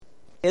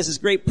It's this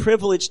great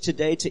privilege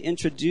today to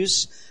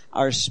introduce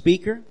our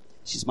speaker.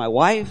 She's my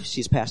wife.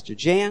 She's Pastor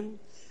Jan.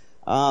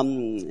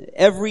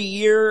 Every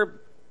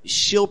year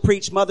she'll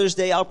preach Mother's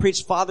Day. I'll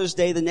preach Father's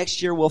Day. The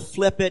next year we'll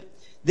flip it.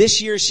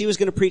 This year she was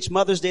going to preach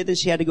Mother's Day. Then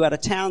she had to go out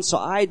of town. So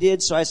I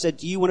did. So I said,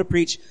 do you want to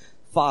preach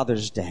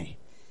Father's Day?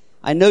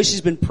 I know she's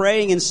been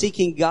praying and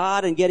seeking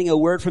God and getting a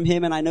word from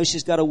Him. And I know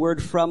she's got a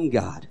word from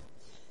God.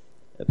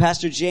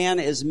 Pastor Jan,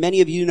 as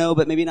many of you know,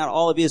 but maybe not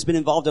all of you, has been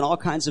involved in all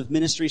kinds of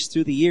ministries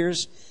through the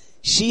years.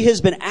 She has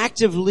been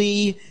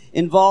actively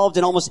involved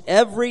in almost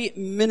every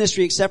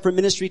ministry except for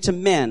ministry to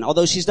men.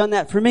 Although she's done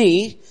that for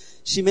me,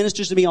 she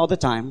ministers to me all the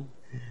time.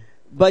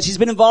 But she's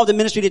been involved in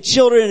ministry to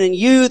children and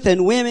youth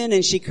and women,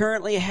 and she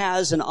currently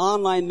has an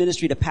online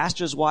ministry to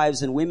pastors'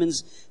 wives and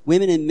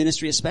women in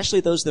ministry,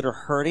 especially those that are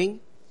hurting,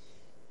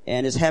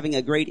 and is having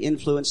a great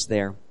influence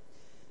there.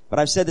 But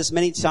I've said this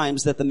many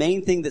times that the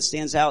main thing that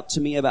stands out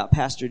to me about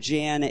Pastor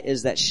Jan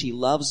is that she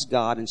loves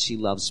God and she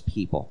loves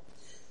people.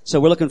 So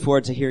we're looking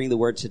forward to hearing the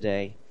word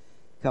today.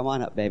 Come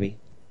on up, baby.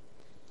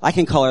 I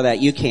can call her that.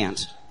 You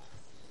can't.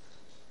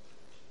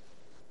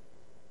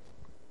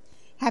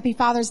 Happy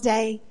Father's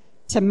Day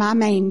to my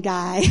main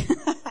guy.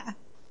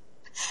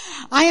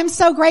 I am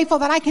so grateful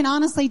that I can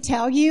honestly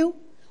tell you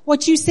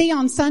what you see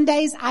on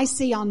Sundays, I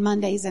see on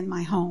Mondays in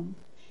my home.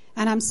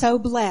 And I'm so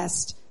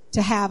blessed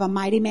to have a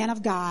mighty man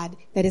of God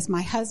that is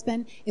my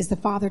husband, is the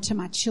father to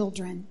my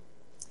children.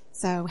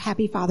 So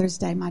happy Father's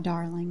Day, my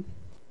darling.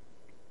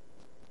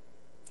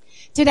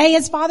 Today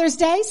is Father's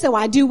Day, so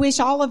I do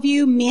wish all of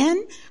you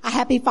men a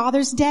happy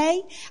Father's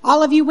Day.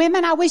 All of you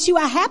women, I wish you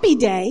a happy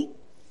day.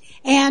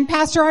 And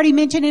Pastor already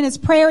mentioned in his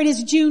prayer, it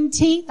is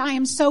Juneteenth. I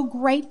am so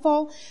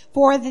grateful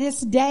for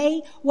this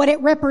day, what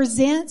it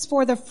represents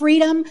for the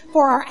freedom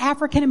for our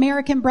African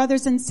American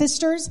brothers and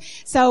sisters.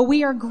 So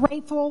we are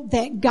grateful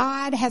that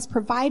God has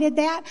provided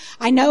that.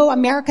 I know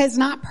America is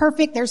not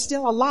perfect. There's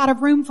still a lot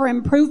of room for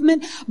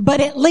improvement,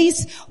 but at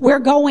least we're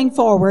going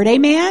forward.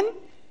 Amen?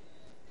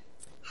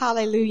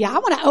 Hallelujah. I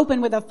want to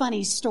open with a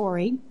funny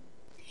story.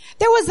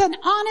 There was an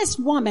honest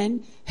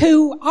woman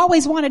who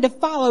always wanted to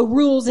follow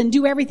rules and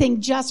do everything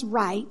just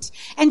right.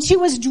 And she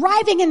was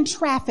driving in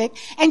traffic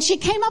and she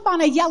came up on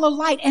a yellow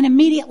light and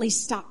immediately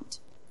stopped.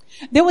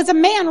 There was a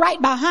man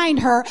right behind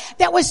her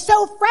that was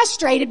so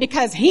frustrated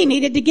because he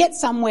needed to get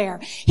somewhere.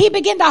 He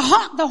began to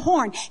honk the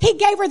horn. He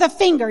gave her the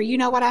finger, you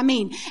know what I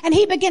mean? And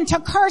he began to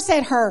curse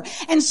at her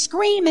and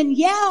scream and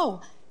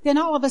yell. Then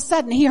all of a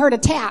sudden he heard a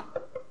tap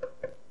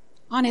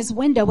on his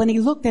window. When he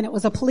looked, and it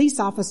was a police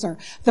officer.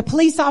 The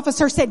police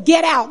officer said,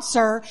 "Get out,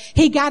 sir."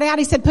 He got out.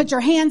 He said, "Put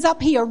your hands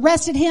up." He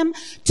arrested him,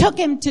 took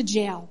him to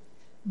jail,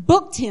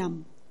 booked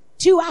him.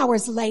 2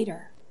 hours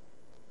later,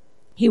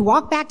 he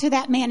walked back to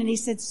that man and he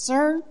said,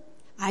 "Sir,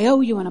 I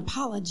owe you an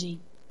apology."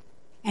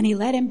 And he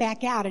let him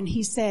back out and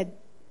he said,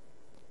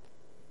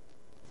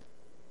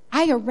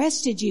 "I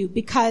arrested you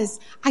because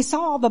I saw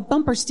all the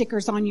bumper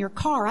stickers on your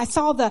car. I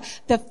saw the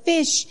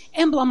fish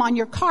emblem on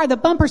your car, the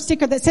bumper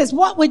sticker that says,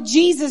 'What would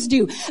Jesus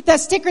do?' The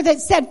sticker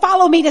that said,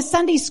 'Follow me to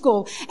Sunday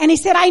school.' And he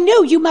said, 'I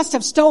knew you must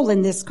have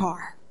stolen this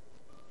car.'"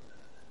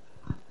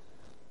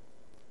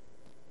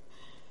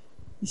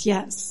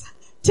 Yes.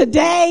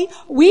 Today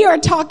we are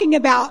talking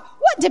about,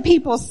 what do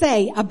people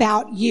say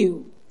about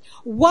you?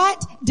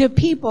 What do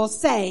people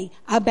say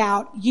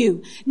about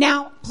you?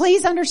 Now,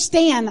 please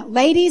understand,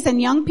 ladies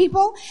and young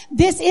people,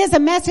 this is a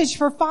message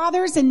for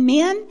fathers and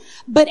men,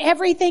 but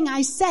everything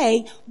I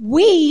say,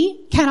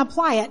 we can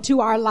apply it to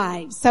our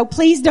lives. So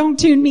please don't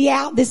tune me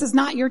out. This is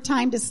not your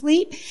time to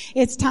sleep.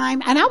 It's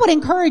time, and I would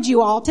encourage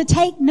you all to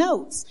take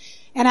notes.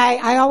 And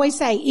I always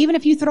say, even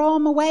if you throw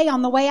them away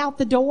on the way out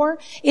the door,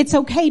 it's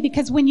okay,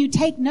 because when you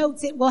take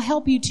notes, it will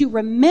help you to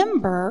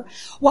remember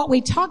what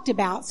we talked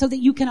about so that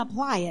you can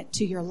apply it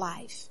to your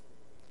life.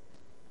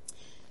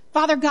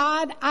 Father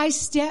God, I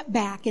step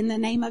back in the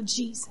name of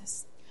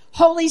Jesus.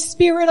 Holy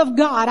Spirit of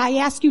God, I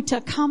ask you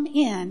to come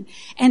in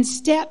and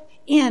step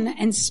in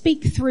and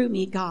speak through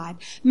me, God.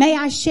 May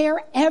I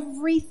share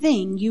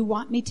everything you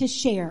want me to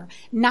share.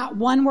 Not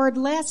one word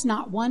less,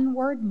 not one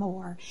word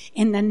more.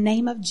 In the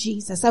name of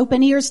Jesus.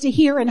 Open ears to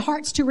hear and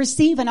hearts to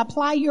receive and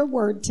apply your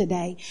word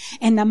today.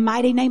 In the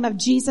mighty name of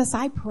Jesus,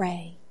 I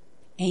pray.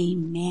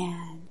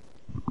 Amen.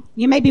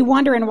 You may be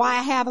wondering why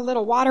I have a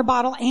little water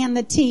bottle and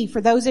the tea.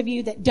 For those of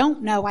you that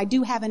don't know, I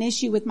do have an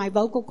issue with my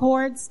vocal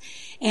cords,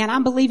 and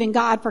I'm believing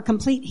God for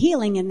complete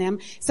healing in them.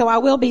 So I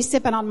will be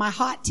sipping on my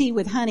hot tea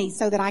with honey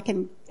so that I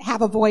can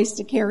have a voice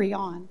to carry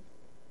on.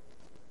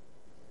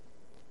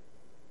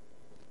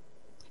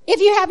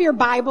 If you have your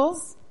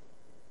Bibles,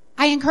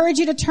 I encourage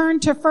you to turn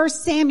to 1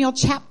 Samuel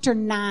chapter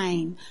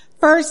 9.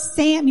 1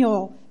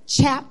 Samuel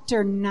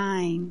chapter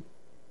 9.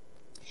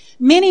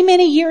 Many,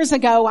 many years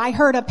ago, I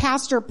heard a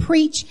pastor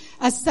preach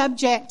a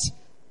subject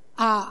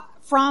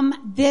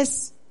from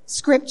this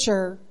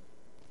scripture.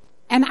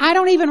 And I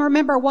don't even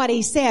remember what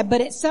he said,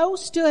 but it so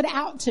stood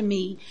out to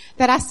me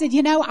that I said,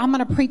 I'm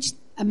going to preach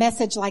a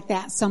message like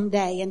that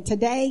someday. And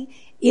today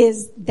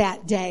is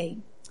that day.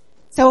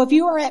 So if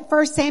you are at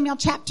 1 Samuel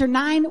chapter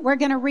 9, we're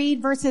going to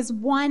read verses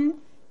 1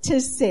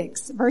 to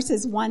 6,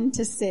 verses 1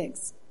 to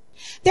 6.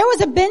 There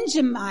was a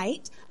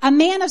Benjamite, a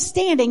man of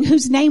standing,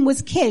 whose name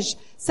was Kish,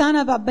 son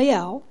of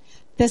Abiel,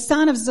 the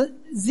son of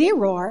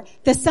Zeror,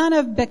 the son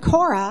of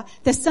Bekorah,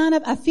 the son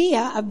of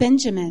Aphiah of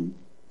Benjamin.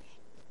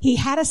 He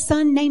had a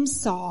son named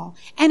Saul,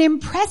 an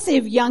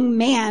impressive young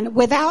man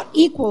without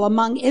equal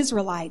among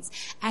Israelites,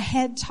 a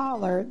head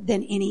taller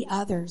than any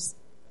others.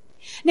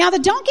 Now the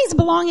donkeys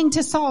belonging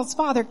to Saul's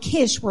father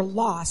Kish were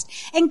lost,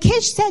 and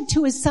Kish said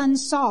to his son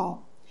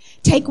Saul,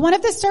 "Take one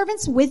of the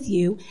servants with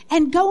you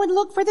and go and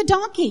look for the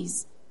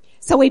donkeys."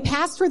 So he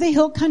passed through the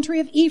hill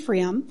country of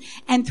Ephraim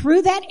and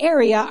through that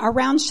area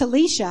around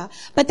Shalisha,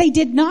 but they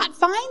did not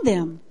find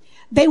them.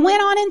 They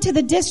went on into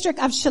the district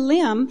of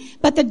Shalim,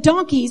 but the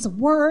donkeys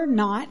were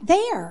not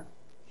there.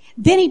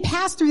 Then he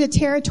passed through the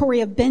territory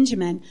of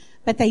Benjamin,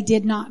 but they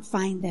did not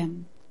find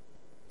them.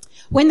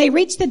 When they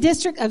reached the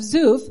district of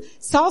Zuph,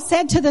 Saul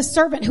said to the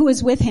servant who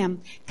was with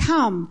him,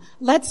 "Come,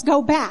 let's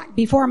go back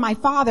before my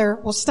father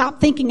will stop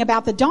thinking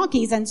about the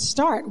donkeys and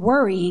start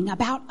worrying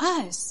about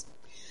us."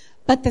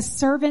 But the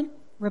servant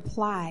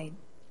replied,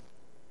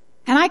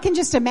 and I can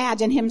just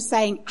imagine him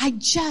saying, "I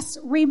just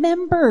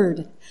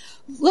remembered.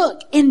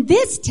 Look, in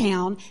this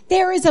town,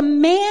 there is a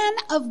man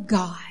of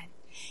God.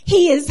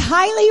 He is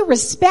highly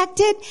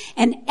respected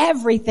and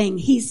everything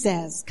he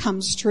says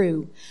comes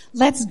true.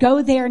 Let's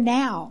go there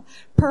now.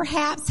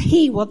 Perhaps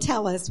he will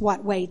tell us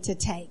what way to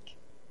take."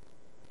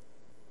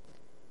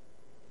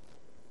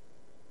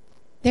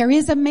 There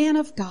is a man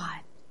of God.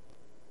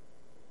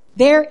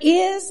 There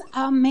is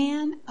a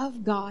man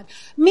of God.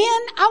 Men,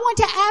 I want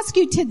to ask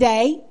you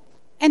today,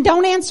 and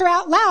don't answer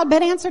out loud,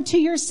 but answer to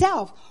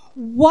yourself.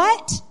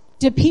 What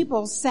do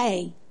people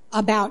say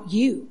about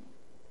you?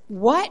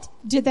 What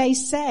do they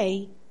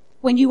say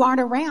when you aren't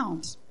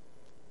around?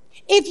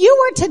 If you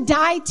were to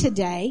die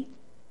today,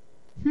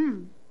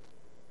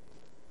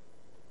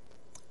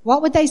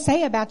 what would they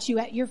say about you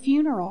at your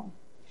funeral?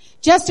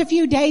 Just a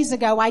few days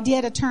ago, I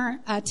did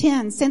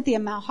attend Cynthia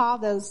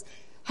Malhavo's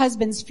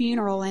husband's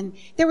funeral, and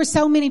there were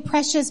so many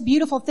precious,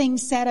 beautiful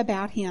things said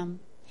about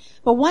him.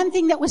 But one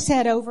thing that was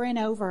said over and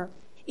over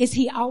is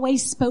he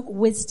always spoke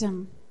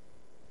wisdom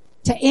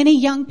to any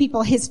young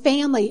people, his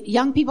family,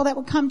 young people that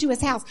would come to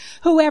his house,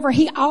 whoever.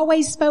 He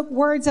always spoke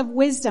words of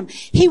wisdom.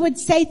 He would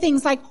say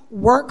things like,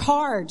 work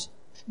hard,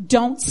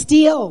 don't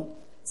steal,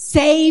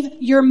 save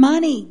your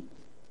money.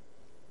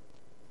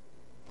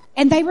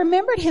 And they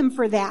remembered him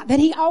for that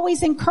he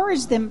always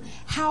encouraged them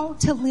how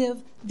to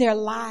live their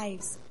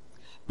lives.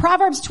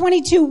 Proverbs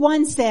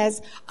 22:1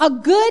 says, "A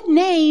good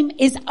name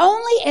is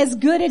only as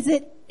good as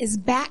it is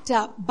backed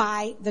up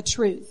by the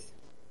truth."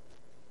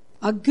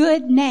 A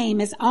good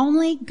name is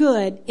only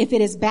good if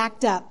it is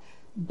backed up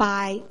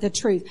by the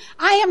truth.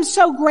 I am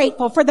so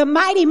grateful for the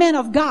mighty men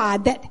of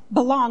God that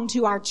belong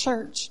to our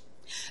church.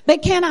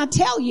 But can I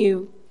tell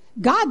you,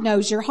 God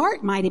knows your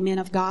heart, mighty men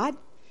of God.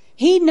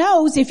 He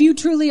knows if you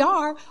truly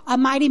are a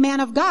mighty man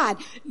of God.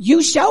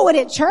 You show it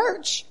at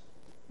church,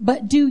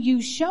 but do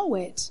you show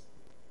it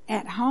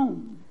at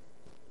home?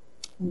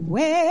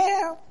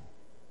 Well,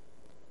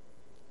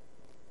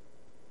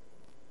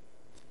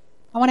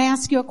 I want to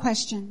ask you a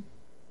question.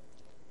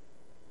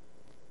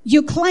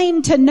 You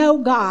claim to know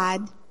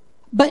God,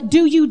 but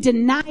do you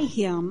deny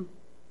him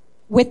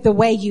with the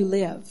way you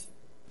live?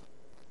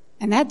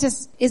 And that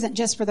just isn't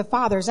just for the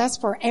fathers. That's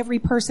for every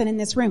person in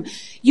this room.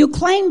 You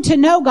claim to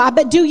know God,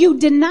 but do you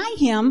deny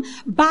him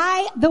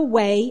by the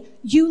way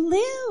you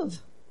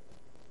live?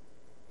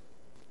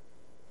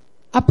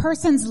 A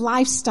person's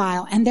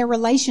lifestyle and their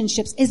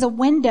relationships is a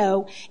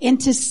window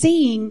into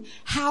seeing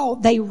how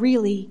they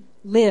really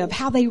live,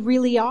 how they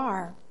really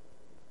are.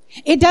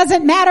 It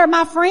doesn't matter,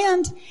 my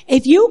friend,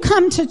 if you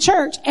come to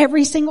church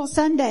every single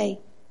Sunday.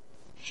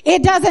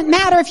 It doesn't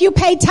matter if you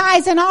pay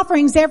tithes and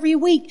offerings every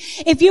week,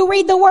 if you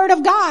read the Word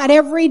of God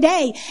every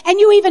day, and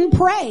you even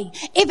pray.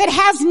 If it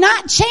has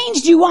not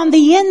changed you on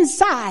the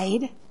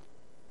inside,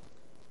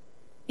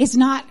 it's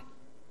not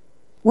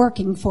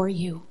working for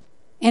you.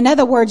 In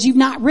other words, you've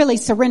not really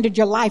surrendered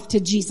your life to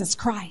Jesus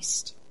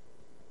Christ.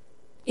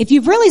 If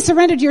you've really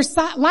surrendered your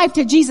life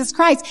to Jesus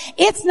Christ,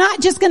 it's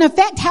not just going to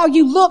affect how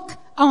you look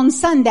on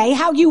Sunday,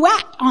 how you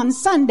act on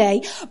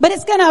Sunday, but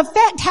it's going to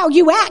affect how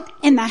you act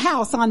in the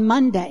house on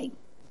Monday.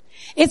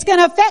 It's going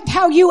to affect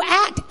how you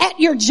act at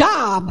your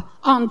job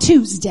on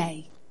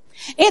Tuesday.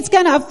 It's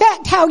going to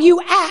affect how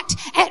you act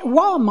at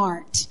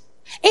Walmart.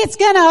 It's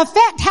going to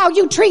affect how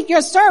you treat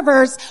your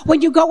servers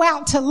when you go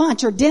out to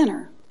lunch or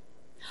dinner.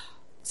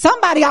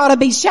 Somebody ought to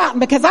be shouting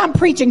because I'm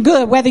preaching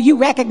good whether you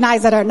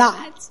recognize it or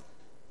not.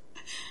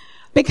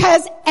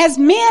 Because as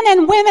men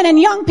and women and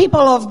young people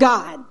of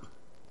God,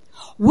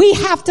 we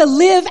have to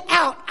live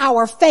out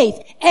our faith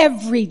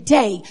every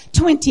day,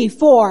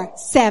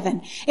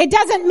 24/7. It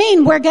doesn't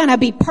mean we're going to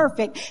be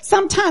perfect.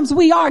 Sometimes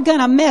we are going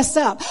to mess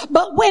up.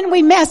 But when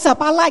we mess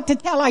up, I like to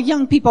tell our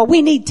young people,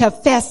 we need to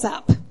fess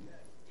up.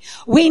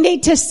 We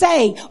need to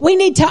say, we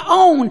need to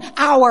own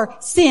our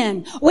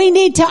sin. We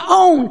need to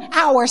own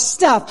our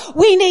stuff.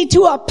 We need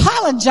to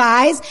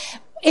apologize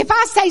if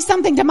I say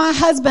something to my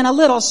husband a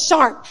little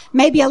sharp,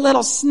 maybe a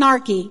little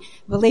snarky,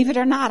 believe it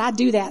or not, I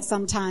do that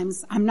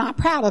sometimes. I'm not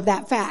proud of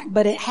that fact,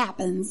 but it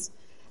happens.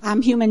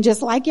 I'm human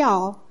just like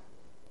y'all.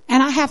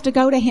 And I have to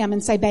go to him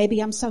and say, baby,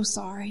 I'm so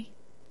sorry.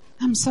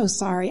 I'm so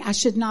sorry. I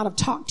should not have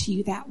talked to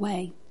you that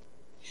way.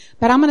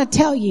 But I'm going to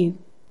tell you,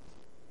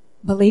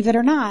 believe it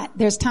or not,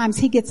 there's times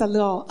he gets a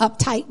little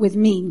uptight with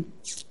me.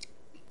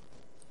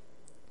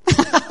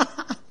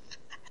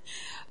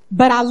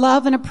 But I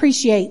love and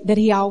appreciate that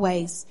he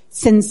always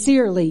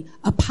sincerely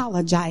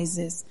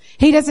apologizes.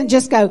 He doesn't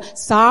just go,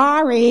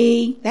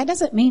 sorry. That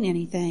doesn't mean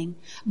anything.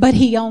 But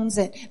he owns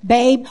it.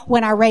 Babe,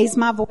 when I raised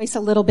my voice a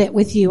little bit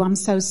with you, I'm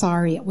so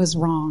sorry. It was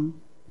wrong.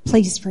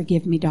 Please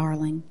forgive me,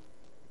 darling.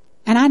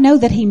 And I know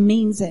that he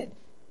means it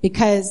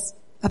because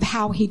of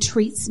how he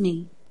treats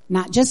me.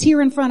 Not just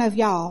here in front of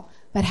y'all,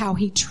 but how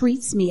he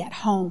treats me at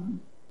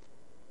home.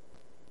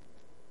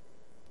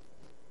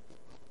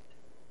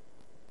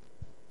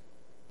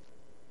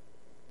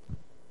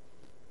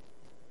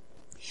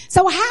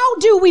 So how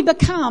do we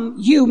become,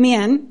 you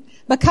men,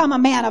 become a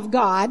man of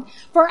God?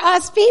 For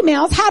us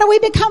females, how do we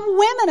become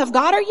women of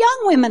God or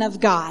young women of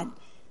God?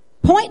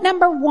 Point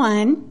number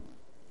 1,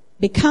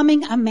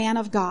 becoming a man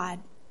of God.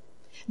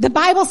 The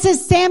Bible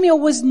says Samuel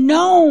was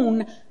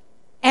known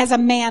as a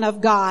man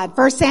of God.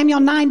 1 Samuel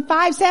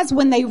 9:5 says,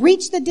 when they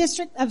reached the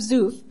district of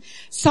Zuph,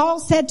 Saul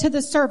said to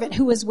the servant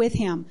who was with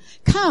him,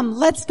 come,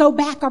 let's go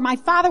back or my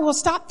father will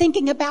stop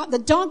thinking about the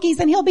donkeys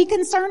and he'll be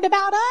concerned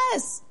about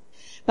us.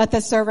 But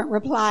the servant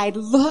replied,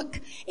 look,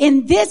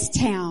 in this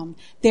town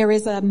there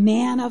is a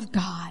man of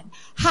God,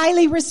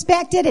 highly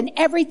respected, and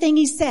everything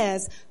he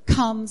says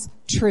comes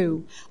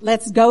true.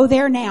 Let's go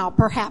there now.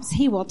 Perhaps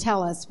he will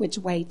tell us which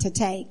way to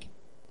take.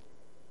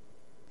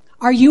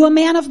 Are you a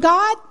man of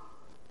God?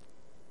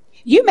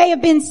 You may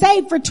have been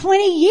saved for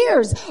 20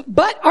 years,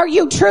 but are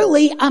you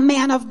truly a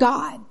man of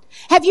God?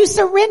 Have you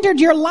surrendered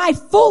your life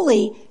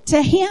fully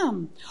to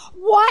him?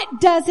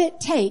 What does it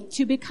take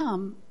to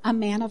become a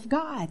man of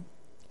God?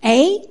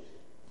 A,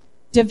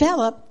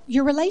 develop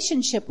your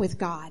relationship with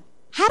God.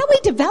 How do we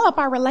develop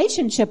our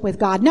relationship with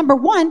God? Number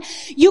 1,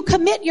 you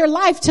commit your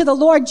life to the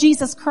Lord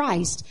Jesus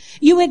Christ.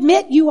 You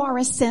admit you are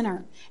a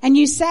sinner and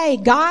you say,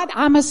 God,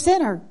 I'm a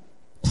sinner.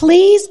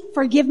 Please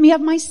forgive me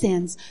of my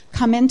sins.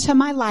 Come into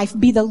my life.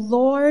 Be the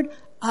Lord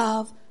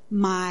of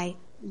my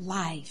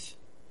life.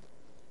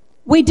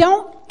 We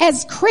don't,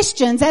 as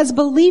Christians, as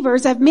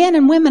believers, as men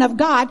and women of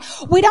God,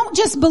 we don't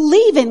just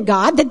believe in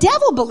God. The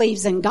devil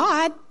believes in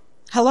God.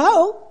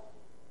 Hello?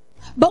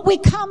 But we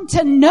come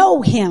to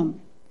know him.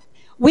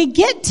 We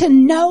get to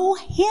know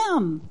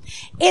him.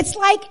 It's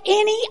like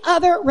any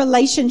other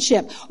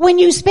relationship. When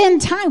you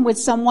spend time with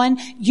someone,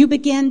 you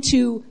begin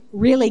to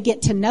really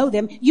get to know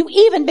them. You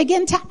even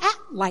begin to act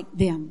like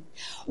them.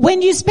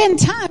 When you spend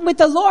time with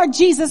the Lord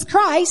Jesus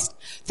Christ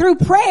through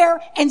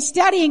prayer and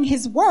studying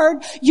his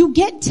word, you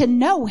get to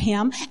know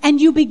him and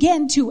you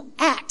begin to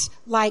act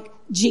like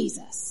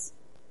Jesus.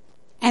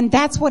 And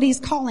that's what he's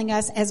calling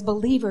us as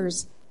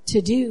believers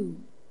to do.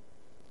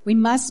 We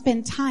must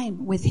spend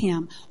time with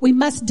him. We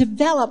must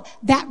develop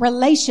that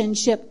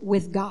relationship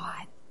with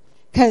God.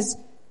 Because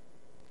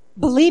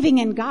believing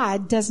in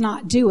God does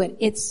not do it.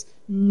 It's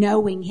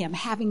knowing him,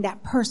 having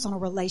that personal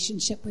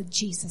relationship with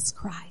Jesus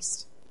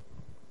Christ.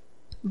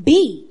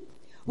 B,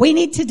 we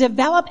need to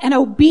develop an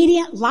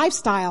obedient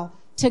lifestyle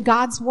to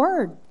God's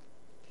word.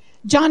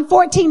 John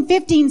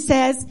 14:15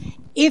 says,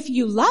 if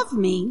you love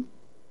me,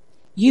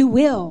 you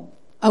will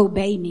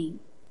obey me.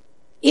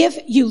 If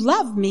you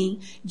love me,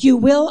 you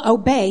will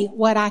obey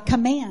what I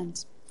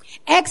command.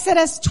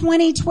 Exodus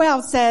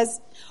 20:12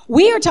 says,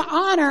 we are to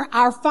honor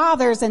our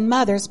fathers and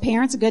mothers.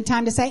 Parents, a good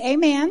time to say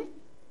amen.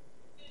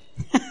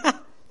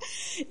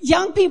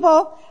 Young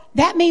people,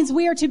 that means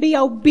we are to be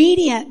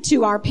obedient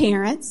to our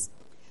parents.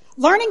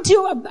 Learning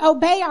to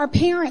obey our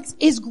parents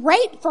is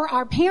great for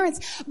our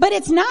parents, but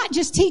it's not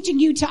just teaching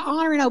you to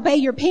honor and obey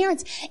your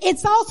parents.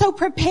 It's also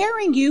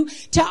preparing you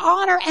to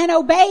honor and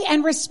obey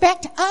and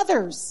respect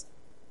others.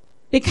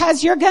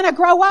 Because you're going to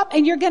grow up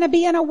and you're going to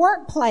be in a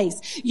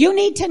workplace. You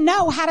need to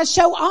know how to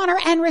show honor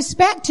and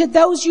respect to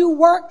those you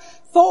work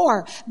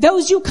for,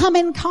 those you come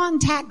in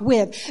contact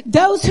with,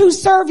 those who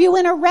serve you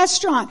in a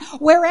restaurant,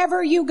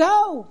 wherever you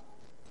go.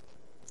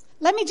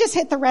 Let me just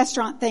hit the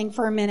restaurant thing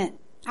for a minute.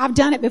 I've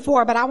done it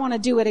before, but I want to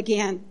do it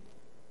again.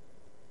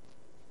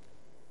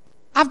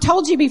 I've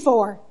told you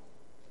before,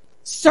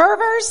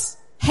 servers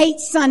hate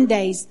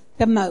Sundays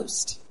the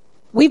most.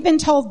 We've been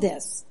told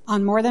this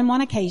on more than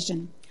one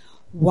occasion.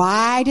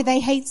 Why do they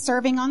hate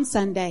serving on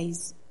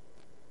Sundays?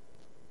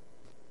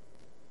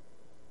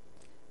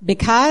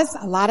 Because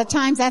a lot of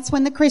times that's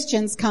when the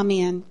Christians come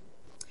in.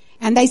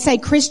 And they say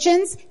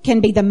Christians can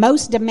be the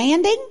most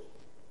demanding.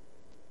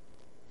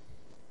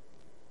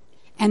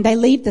 And they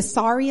leave the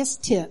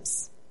sorriest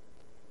tips.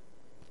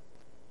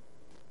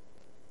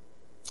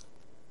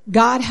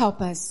 God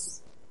help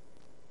us.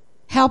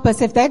 Help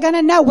us. If they're going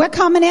to know we're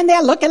coming in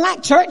there looking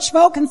like church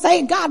folk and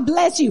saying, God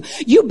bless you,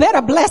 you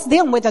better bless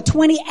them with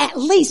a at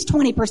least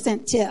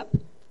 20% tip.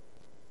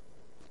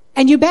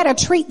 And you better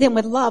treat them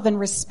with love and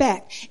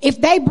respect. If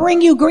they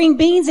bring you green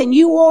beans and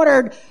you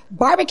ordered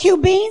barbecue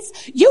beans,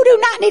 you do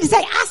not need to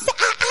say,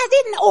 I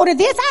didn't order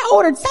this. I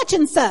ordered such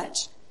and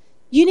such.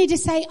 You need to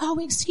say, oh,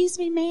 excuse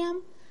me,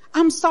 ma'am.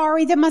 I'm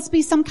sorry. There must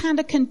be some kind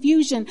of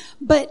confusion,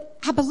 but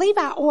I believe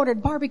I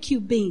ordered barbecue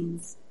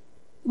beans.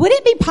 Would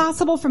it be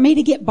possible for me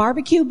to get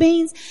barbecue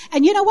beans?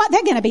 And you know what?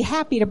 They're going to be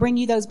happy to bring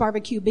you those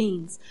barbecue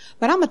beans.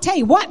 But I'm going to tell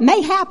you what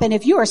may happen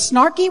if you are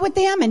snarky with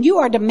them and you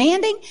are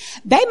demanding.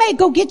 They may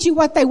go get you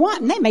what they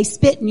want and they may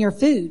spit in your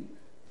food.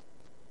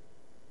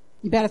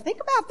 You better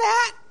think about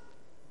that.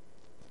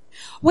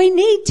 We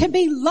need to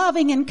be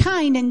loving and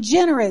kind and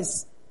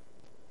generous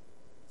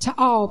to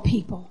all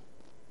people.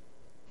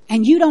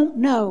 And you don't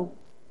know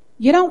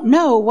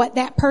what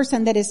that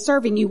person that is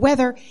serving you,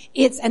 whether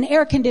it's an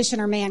air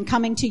conditioner man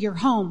coming to your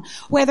home,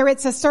 whether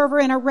it's a server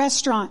in a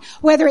restaurant,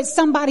 whether it's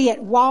somebody at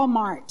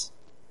Walmart.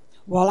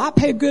 Well, I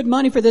pay good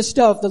money for this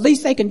stuff. The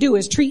least they can do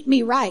is treat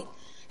me right.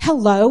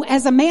 Hello,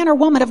 as a man or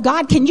woman of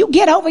God, can you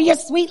get over your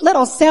sweet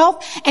little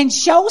self and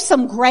show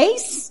some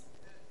grace?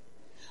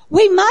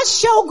 We must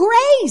show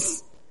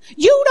grace.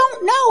 You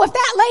don't know if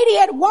that lady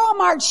at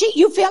Walmart,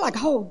 you feel like,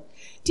 oh,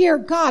 dear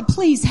God,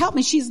 please help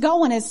me. She's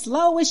going as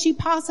slow as she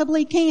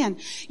possibly can.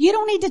 You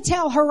don't need to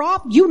tell her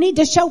off. You need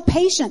to show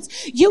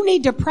patience. You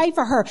need to pray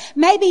for her.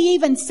 Maybe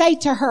even say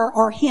to her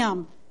or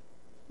him,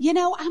 you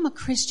know, I'm a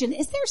Christian.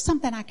 Is there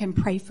something I can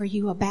pray for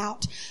you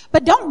about?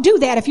 But don't do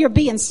that if you're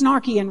being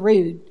snarky and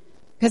rude,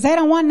 because they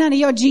don't want none of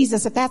your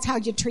Jesus if that's how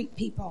you treat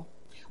people.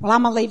 Well,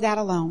 I'm going to leave that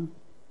alone.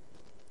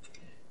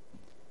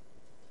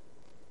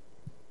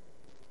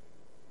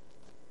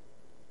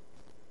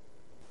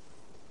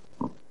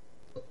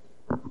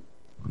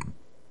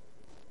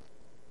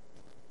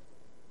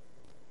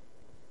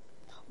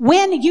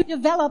 When you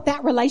develop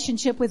that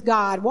relationship with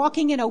God,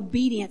 walking in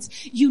obedience,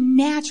 you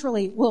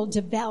naturally will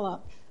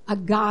develop a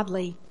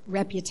godly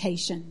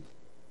reputation.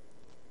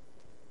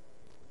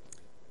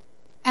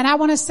 And I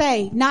want to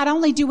say, not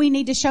only do we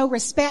need to show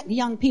respect,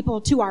 young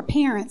people, to our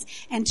parents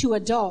and to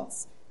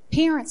adults.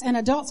 Parents and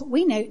adults,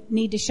 we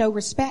need to show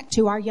respect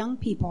to our young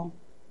people.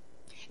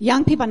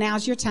 Young people,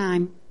 now's your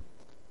time.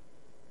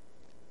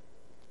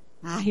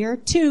 I hear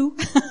two.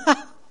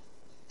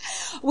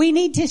 We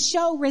need to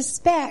show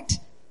respect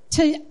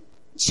to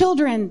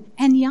children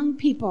and young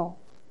people.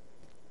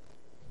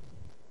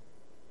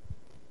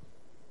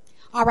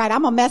 All right,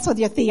 I'm going to mess with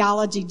your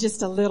theology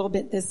just a little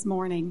bit this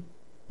morning.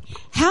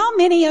 How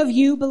many of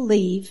you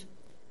believe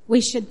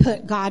we should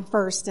put God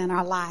first in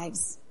our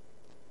lives?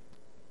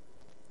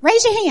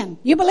 Raise your hand.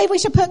 You believe we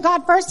should put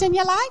God first in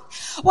your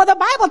life? Well, the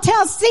Bible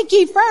tells, seek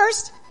ye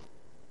first.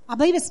 I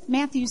believe it's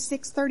Matthew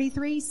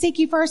 6:33. Seek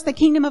ye first the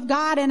kingdom of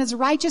God and his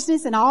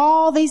righteousness, and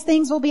all these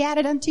things will be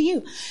added unto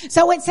you.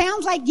 So it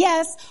sounds like,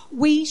 yes,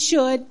 we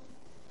should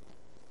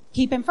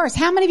keep him first.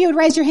 How many of you would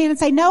raise your hand and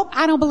say, nope,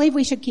 I don't believe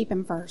we should keep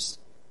him first?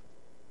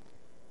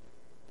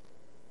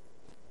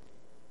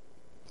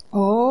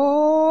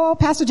 Oh,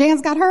 Pastor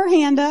Jan's got her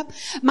hand up.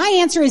 My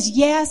answer is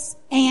yes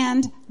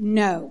and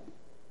no.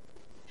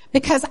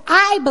 Because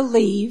I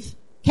believe,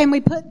 can we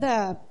put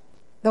the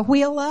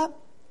wheel up?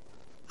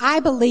 I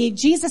believe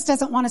Jesus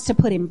doesn't want us to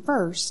put him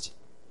first.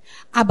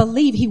 I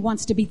believe he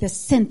wants to be the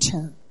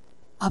center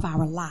of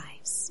our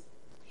lives.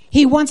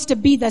 He wants to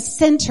be the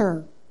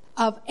center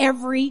of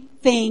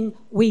everything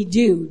we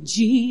do.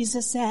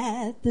 Jesus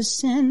at the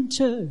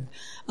center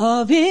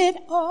of it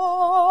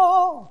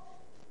all.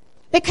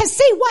 Because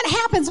see, what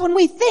happens when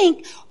we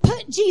think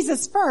put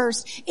Jesus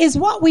first is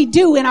what we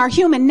do in our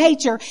human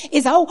nature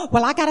is, oh,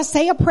 well, I gotta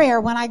say a prayer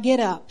when I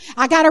get up.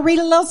 I gotta read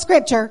a little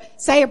scripture,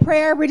 say a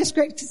prayer, read a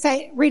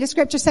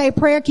scripture, say a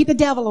prayer, keep the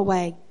devil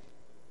away.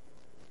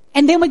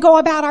 And then we go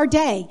about our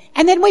day.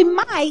 And then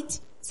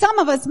some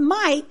of us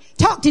might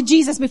talk to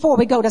Jesus before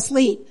we go to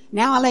sleep.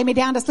 Now I lay me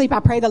down to sleep.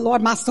 I pray the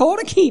Lord my soul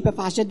to keep if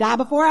I should die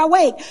before I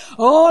wake.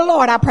 Oh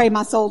Lord, I pray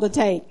my soul to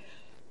take.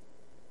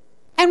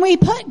 And we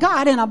put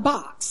God in a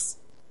box.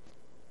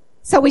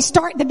 So we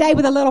start the day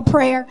with a little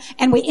prayer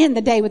and we end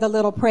the day with a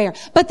little prayer.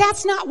 But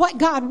that's not what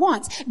God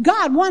wants.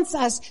 God wants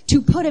us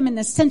to put him in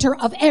the center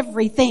of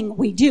everything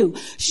we do.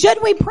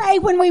 Should we pray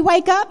when we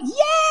wake up?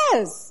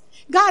 Yes.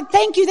 God,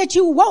 thank you that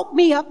you woke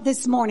me up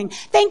this morning.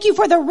 Thank you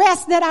for the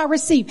rest that I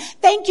received.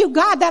 Thank you,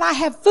 God, that I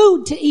have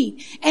food to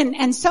eat,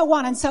 and so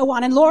on and so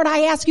on. And Lord,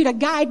 I ask you to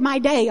guide my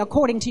day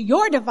according to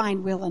your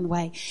divine will and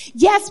way.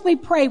 Yes, we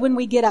pray when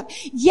we get up.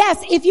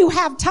 Yes, if you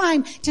have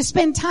time to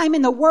spend time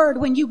in the Word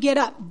when you get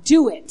up,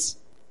 do it.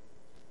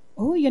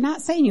 Oh, you're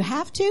not saying you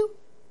have to?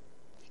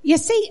 You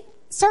see,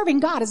 serving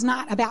God is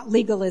not about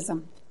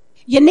legalism.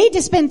 You need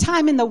to spend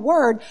time in the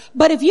Word,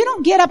 but if you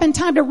don't get up in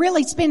time to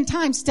really spend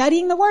time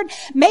studying the Word,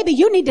 maybe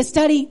you need to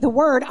study the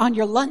Word on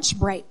your lunch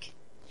break.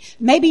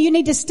 Maybe you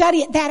need to study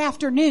it that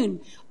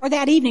afternoon or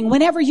that evening.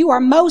 Whenever you are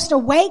most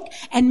awake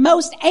and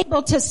most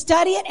able to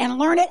study it and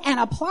learn it and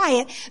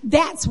apply it,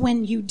 that's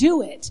when you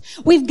do it.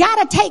 We've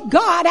got to take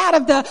God out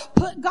of the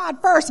put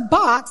God first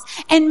box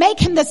and make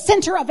him the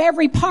center of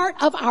every part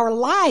of our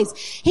lives.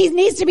 He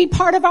needs to be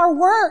part of our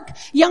work.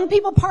 Young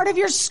people, part of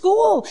your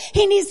school.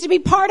 He needs to be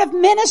part of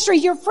ministry,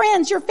 your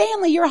friends, your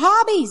family, your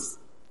hobbies.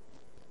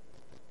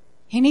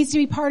 He needs to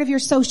be part of your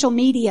social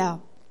media.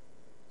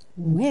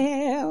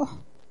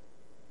 Well,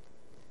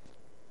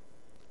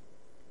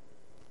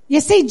 you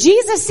see,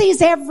 Jesus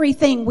sees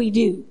everything we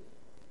do.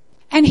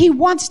 And he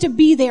wants to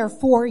be there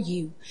for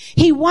you.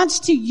 He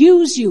wants to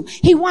use you.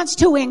 He wants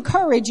to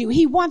encourage you.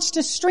 He wants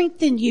to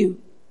strengthen you.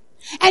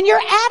 And your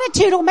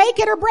attitude will make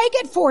it or break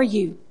it for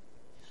you.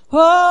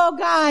 Oh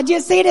God,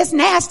 you see this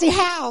nasty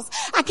house.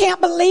 I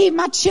can't believe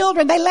my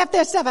children, they left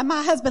their stuff and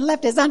my husband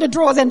left his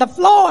underdrawers in the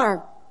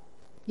floor.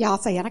 Y'all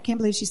say it. I can't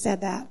believe she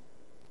said that.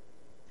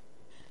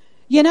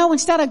 You know,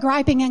 instead of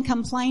griping and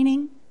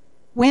complaining,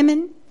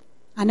 women,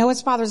 I know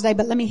it's Father's Day,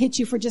 but let me hit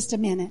you for just a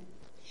minute.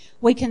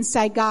 We can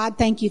say, God,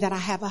 thank you that I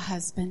have a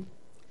husband.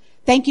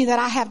 Thank you that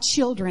I have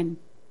children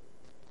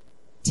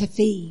to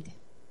feed.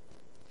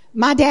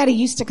 My daddy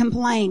used to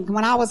complain.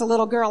 When I was a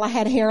little girl, I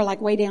had hair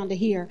like way down to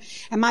here.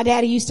 And my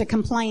daddy used to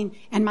complain,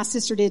 and my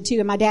sister did too,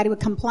 and my daddy would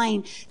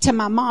complain to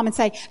my mom and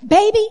say,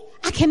 baby,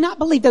 I cannot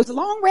believe those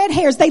long red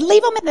hairs. They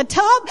leave them in the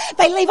tub.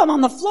 They leave them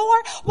on the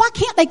floor. Why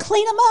can't they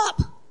clean them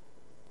up?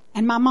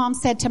 And my mom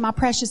said to my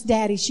precious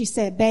daddy, she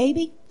said,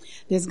 baby,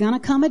 there's going to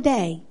come a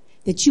day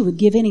that you would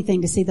give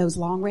anything to see those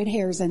long red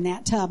hairs in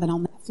that tub and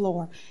on that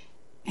floor.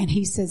 And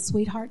he said,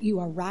 sweetheart, you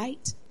are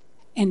right.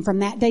 And from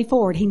that day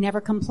forward, he never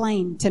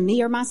complained to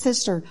me or my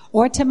sister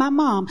or to my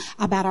mom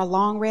about our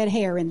long red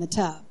hair in the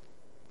tub.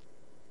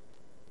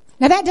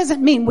 Now that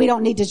doesn't mean we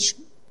don't need to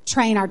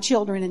train our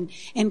children and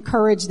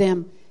encourage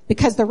them,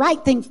 because the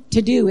right thing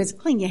to do is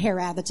clean your hair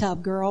out of the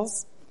tub,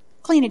 girls.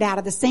 Clean it out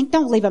of the sink.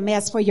 Don't leave a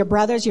mess for your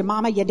brothers, your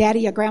mama, your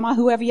daddy, your grandma,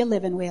 whoever you're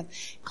living with.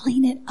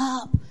 Clean it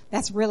up.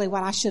 That's really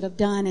what I should have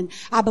done. And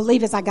I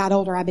believe as I got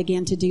older, I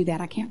began to do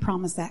that. I can't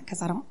promise that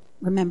because I don't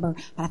remember,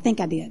 but I think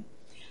I did.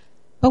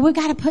 But we've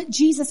got to put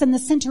Jesus in the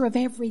center of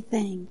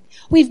everything.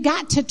 We've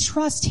got to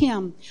trust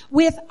him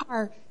with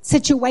our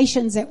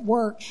situations at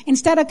work.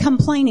 Instead of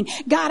complaining,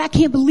 God, I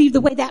can't believe the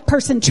way that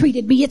person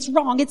treated me. It's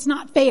wrong. It's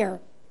not fair.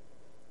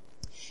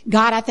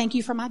 God, I thank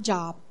you for my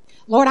job.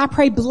 Lord, I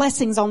pray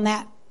blessings on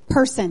that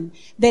person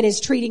that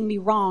is treating me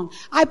wrong.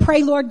 I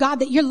pray, Lord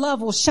God, that your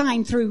love will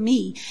shine through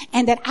me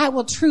and that I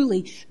will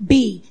truly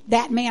be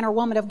that man or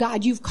woman of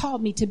God you've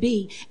called me to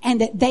be,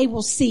 and that they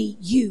will see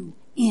you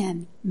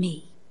in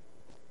me.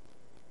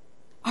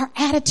 Our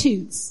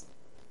attitudes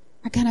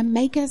are going to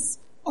make us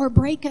or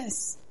break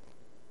us.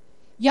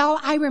 Y'all,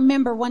 I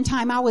remember one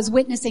time I was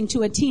witnessing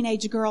to a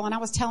teenage girl and I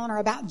was telling her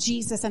about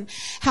Jesus and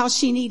how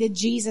she needed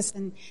Jesus.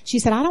 And she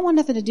said, I don't want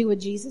nothing to do with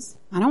Jesus.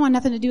 I don't want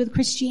nothing to do with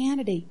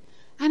Christianity.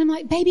 And I'm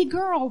like, baby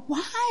girl,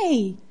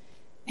 why?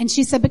 And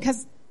she said,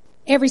 because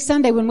every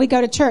Sunday when we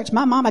go to church,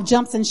 my mama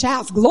jumps and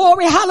shouts,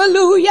 glory,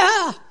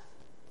 hallelujah.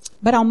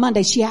 But on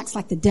Monday, she acts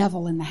like the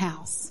devil in the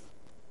house.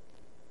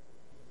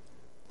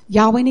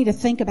 Y'all, we need to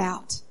think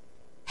about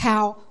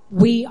how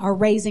we are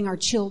raising our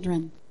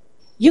children.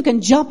 You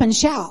can jump and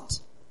shout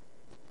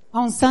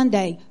on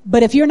Sunday,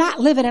 but if you're not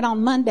living it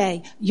on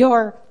Monday,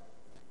 your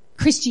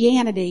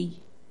Christianity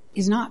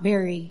is not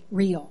very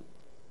real.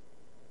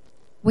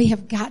 We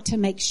have got to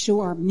make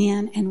sure,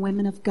 men and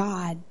women of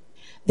God,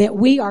 that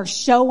we are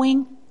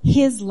showing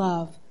his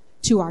love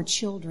to our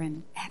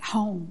children at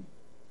home.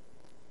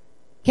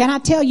 Can I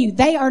tell you,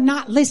 they are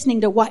not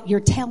listening to what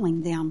you're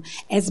telling them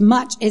as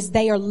much as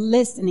they are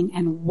listening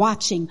and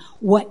watching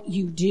what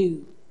you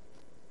do.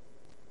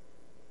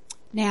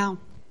 Now,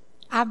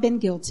 I've been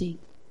guilty.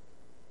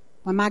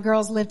 When my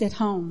girls lived at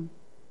home,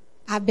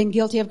 I've been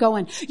guilty of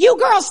going, you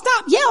girls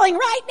stop yelling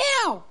right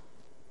now.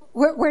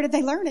 Where did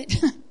they learn it?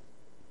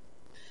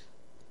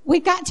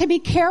 We've got to be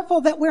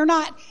careful that we're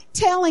not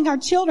telling our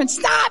children,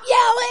 stop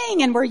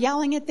yelling, and we're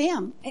yelling at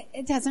them.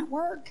 It doesn't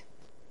work.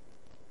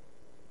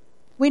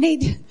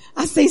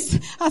 I see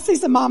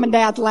some mom and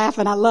dads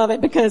laughing. I love it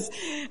because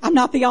I'm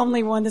not the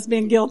only one that's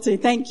been guilty.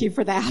 Thank you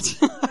for that.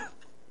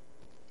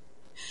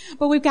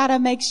 But we've got to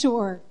make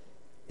sure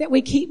that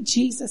we keep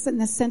Jesus in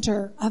the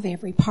center of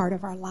every part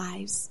of our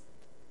lives.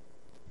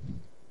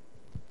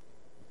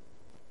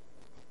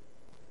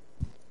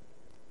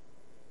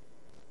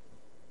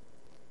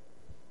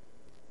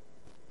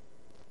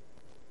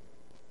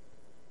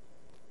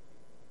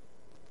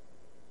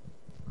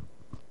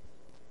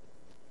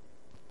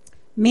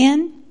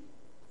 Men,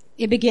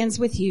 it begins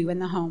with you in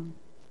the home.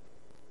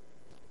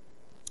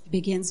 It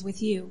begins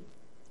with you.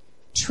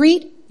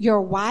 Treat your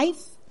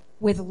wife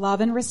with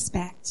love and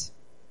respect.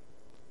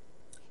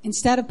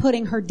 Instead of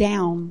putting her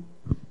down,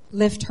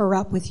 lift her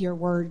up with your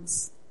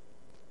words.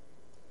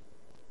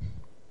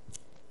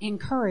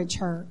 Encourage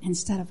her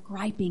instead of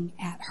griping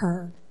at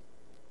her.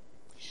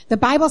 The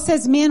Bible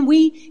says, men,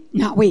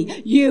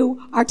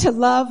 you are to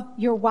love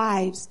your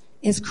wives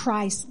as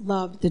Christ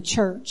loved the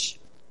church.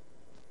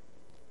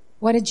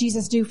 What did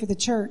Jesus do for the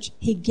church?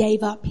 He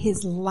gave up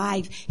his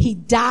life. He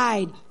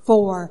died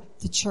for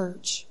the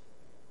church.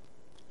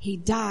 He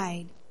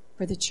died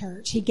for the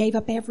church. He gave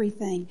up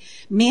everything.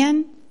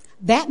 Men,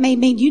 that may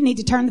mean you need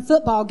to turn the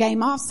football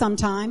game off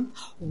sometime.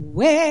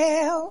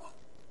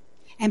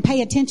 And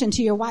pay attention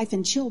to your wife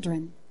and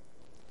children.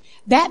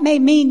 That may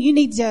mean you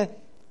need to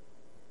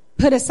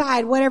put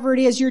aside whatever it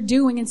is you're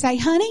doing and say,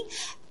 honey,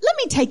 let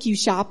me take you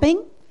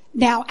shopping.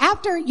 Now,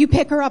 after you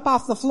pick her up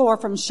off the floor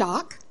from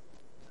shock,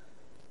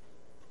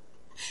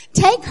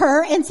 take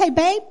her and say,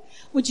 babe,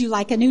 would you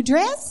like a new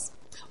dress?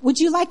 Would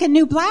you like a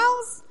new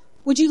blouse?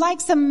 Would you like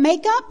some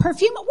makeup,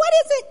 perfume? What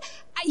is it?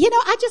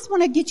 I just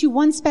want to get you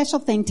one special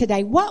thing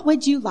today. What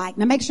would you like?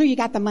 Now make sure you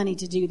got the money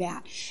to do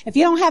that. If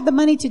you don't have the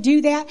money to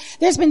do that,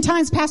 there's been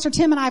times Pastor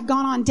Tim and I have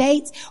gone on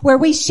dates where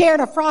we shared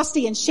a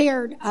Frosty and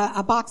shared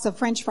a box of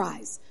French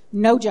fries.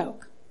 No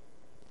joke.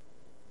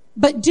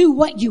 But do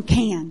what you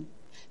can.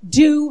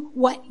 Do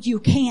what you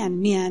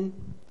can, men.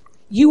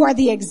 You are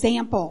the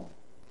example.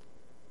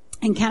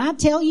 And can I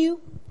tell you,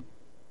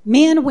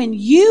 men, when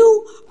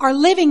you are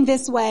living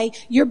this way,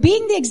 you're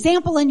being the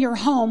example in your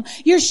home.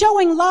 You're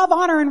showing love,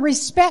 honor, and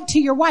respect to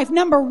your wife.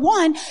 Number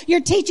one,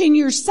 you're teaching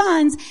your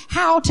sons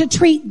how to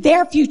treat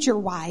their future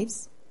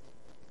wives.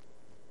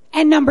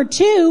 And number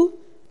two,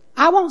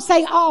 I won't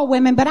say all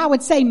women, but I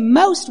would say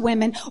most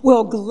women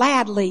will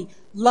gladly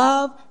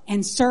love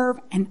and serve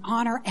and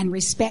honor and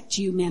respect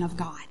you, men of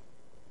God.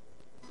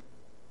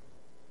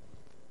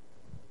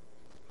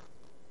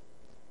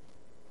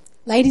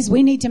 Ladies,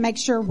 we need to make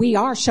sure we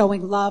are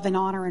showing love and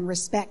honor and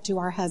respect to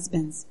our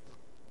husbands.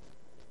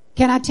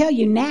 Can I tell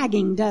you,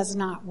 nagging does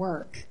not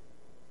work.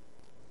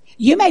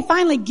 You may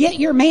finally get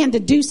your man to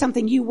do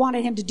something you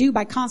wanted him to do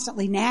by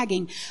constantly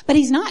nagging, but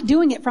he's not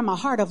doing it from a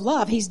heart of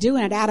love. He's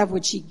doing it out of,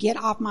 would she get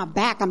off my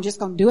back? I'm just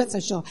going to do it so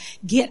she'll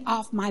get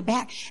off my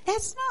back.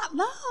 That's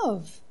not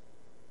love.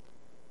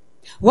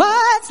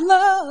 What's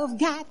love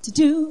got to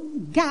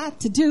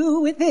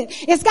do with it?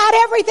 It's got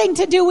everything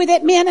to do with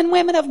it, men and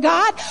women of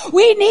God.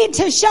 We need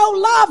to show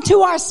love to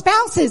our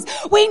spouses.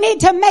 We need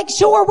to make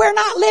sure we're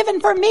not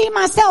living for me,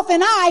 myself,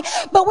 and I,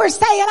 but we're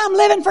saying I'm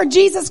living for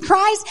Jesus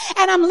Christ,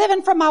 and I'm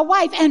living for my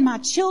wife and my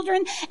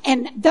children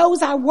and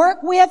those I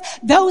work with,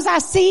 those I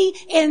see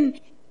in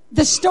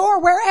the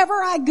store, wherever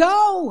I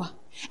go.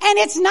 And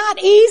it's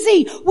not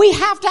easy. We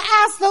have to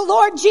ask the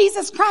Lord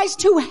Jesus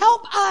Christ to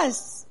help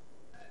us.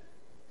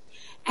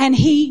 And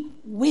He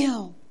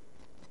will.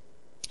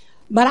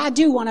 But I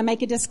do want to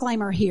make a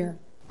disclaimer here.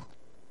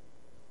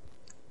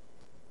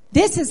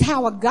 This is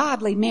how a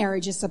godly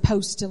marriage is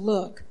supposed to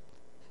look.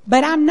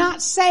 But I'm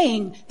not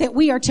saying that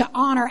we are to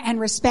honor and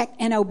respect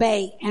and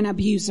obey an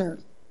abuser.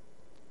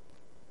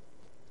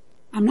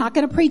 I'm not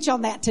going to preach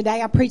on that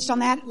today. I preached on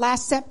that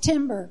last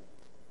September.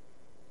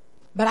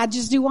 But I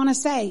just do want to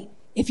say,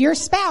 if your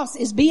spouse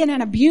is being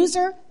an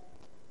abuser,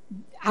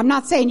 I'm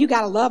not saying you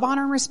got to love,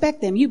 honor, and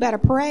respect them. You better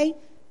pray.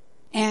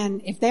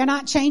 And if they're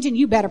not changing,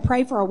 you better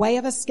pray for a way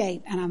of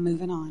escape. And I'm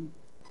moving on.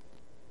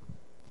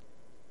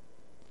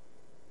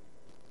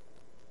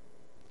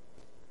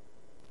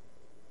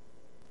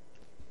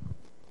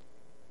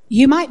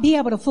 You might be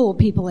able to fool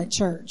people at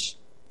church.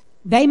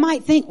 They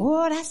might think,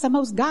 oh, that's the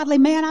most godly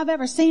man I've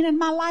ever seen in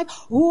my life.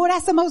 Oh,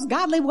 that's the most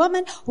godly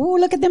woman. Oh,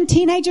 look at them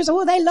teenagers.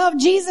 Oh, they love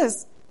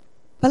Jesus.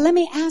 But let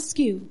me ask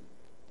you,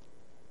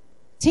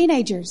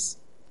 teenagers,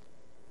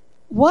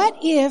 what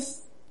if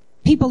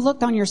people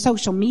looked on your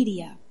social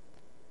media?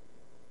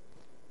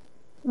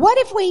 What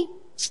if we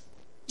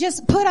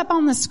just put up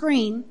on the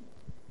screen,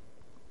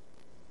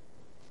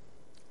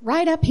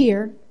 right up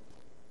here?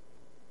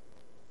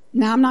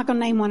 Now, I'm not going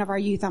to name one of our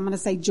youth. I'm going to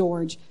say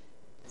George.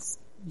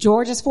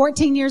 George is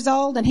 14 years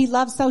old and he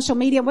loves social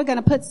media. We're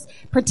going to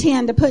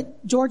pretend to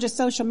put George's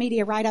social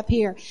media right up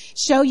here.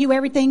 Show you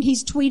everything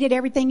he's tweeted,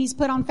 everything he's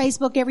put on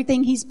Facebook,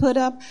 everything he's put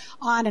up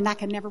on, and I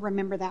can never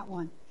remember that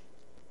one.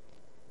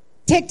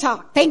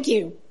 TikTok. Thank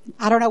you.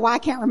 I don't know why I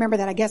can't remember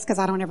that. I guess because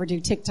I don't ever do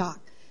TikTok.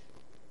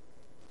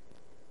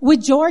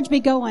 Would George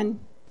be going,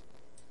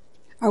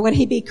 or would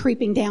he be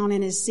creeping down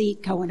in his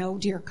seat going, oh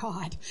dear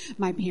God,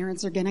 my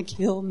parents are going to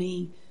kill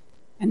me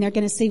and they're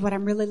going to see what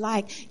I'm really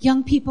like?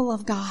 Young people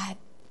of God,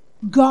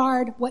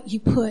 guard what you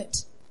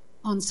put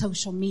on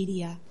social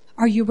media.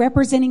 Are you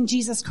representing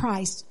Jesus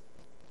Christ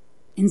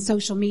in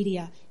social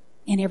media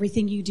in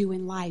everything you do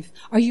in life?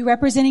 Are you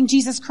representing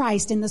Jesus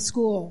Christ in the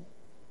school?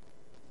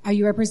 Are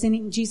you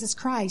representing Jesus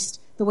Christ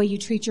the way you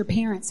treat your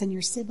parents and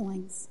your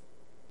siblings?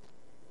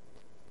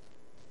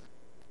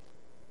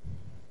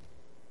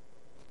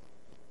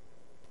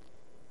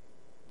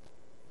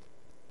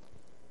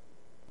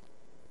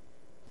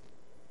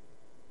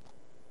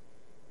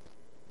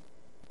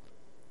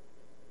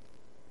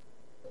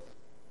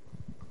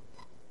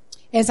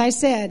 As I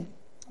said,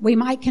 we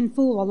can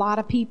fool a lot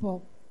of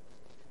people,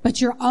 but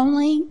I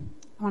want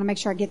to make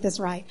sure I get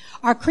this right.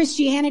 Our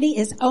Christianity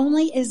is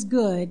only as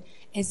good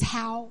as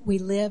how we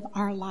live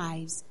our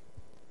lives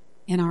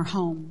in our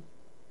home.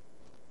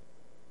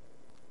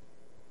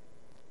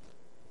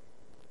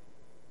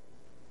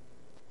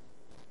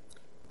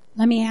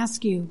 Let me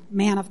ask you,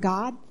 man of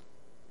God,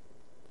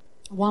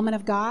 woman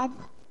of God,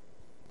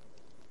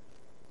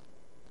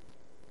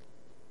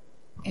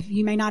 if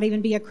you may not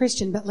even be a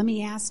Christian, but let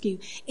me ask you,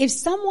 if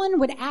someone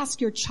would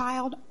ask your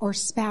child or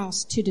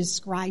spouse to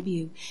describe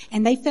you,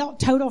 and they felt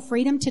total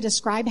freedom to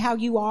describe how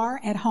you are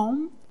at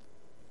home,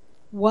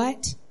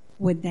 what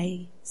would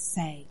they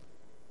say?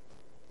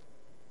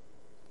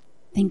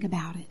 Think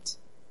about it.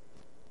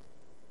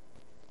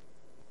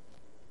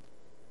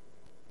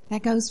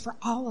 That goes for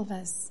all of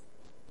us.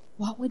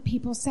 What would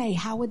people say?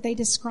 How would they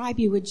describe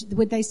you?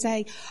 Would they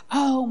say,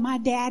 oh, my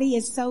daddy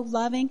is so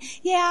loving?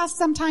 Yeah,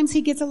 sometimes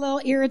he gets a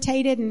little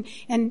irritated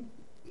and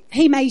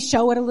he may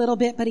show it a little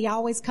bit, but he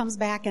always comes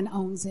back and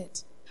owns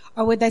it.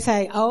 Or would they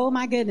say, oh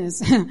my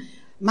goodness,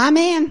 my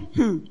man,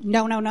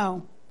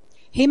 no.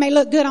 He may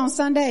look good on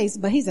Sundays,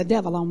 but he's a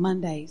devil on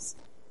Mondays.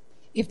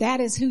 If that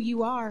is who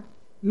you are,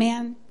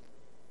 man,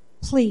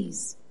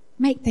 please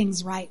make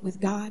things right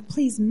with God.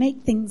 Please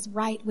make things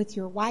right with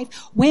your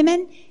wife.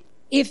 Women,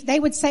 if they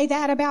would say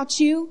that about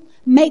you,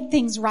 make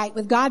things right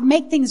with God.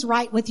 Make things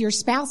right with your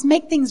spouse.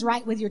 Make things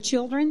right with your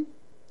children.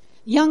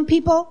 Young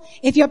people,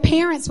 if your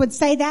parents would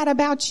say that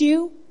about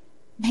you,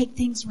 make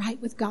things right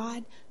with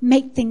God.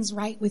 Make things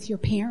right with your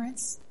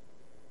parents.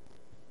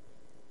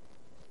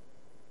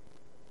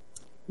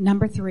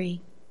 Number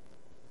 3,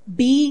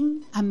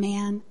 being a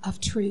man of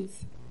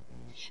truth.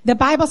 The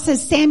Bible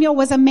says Samuel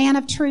was a man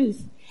of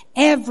truth.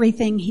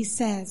 Everything he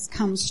says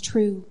comes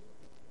true.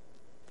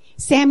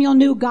 Samuel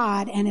knew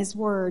God and his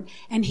word,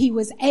 and he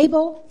was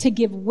able to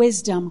give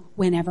wisdom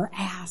whenever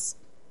asked.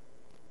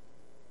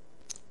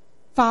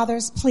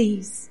 Fathers,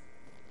 please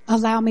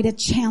allow me to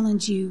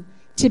challenge you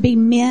to be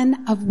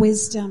men of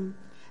wisdom,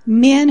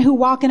 men who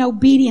walk in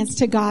obedience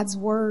to God's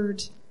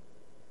word.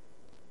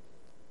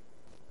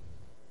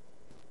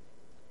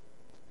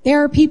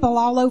 There are people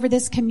all over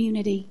this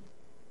community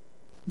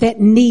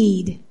that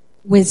need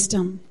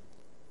wisdom.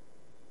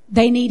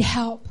 They need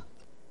help.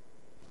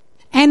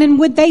 And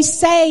would they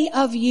say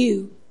of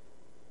you,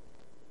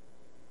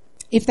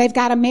 if they've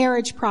got a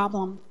marriage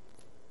problem,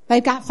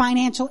 they've got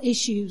financial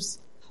issues,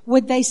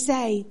 would they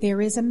say there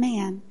is a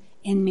man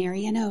in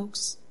Marion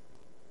Oaks,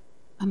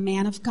 a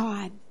man of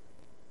God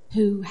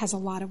who has a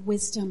lot of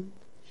wisdom?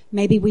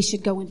 Maybe we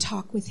should go and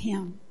talk with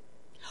him.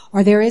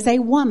 Or there is a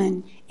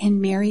woman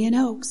in Marion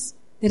Oaks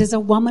that is a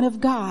woman of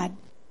God.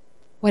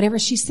 Whatever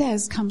she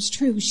says comes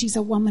true. She's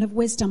a woman of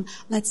wisdom.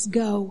 Let's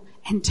go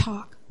and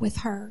talk with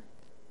her.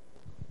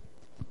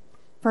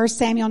 1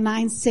 Samuel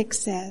 9:6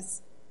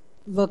 says,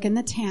 look in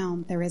the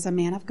town, there is a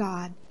man of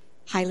God,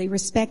 highly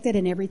respected,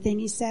 and everything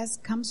he says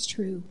comes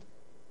true.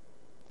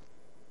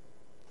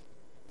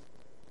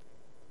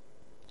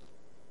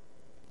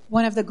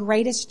 One of the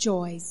greatest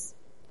joys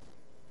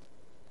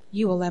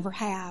you will ever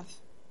have,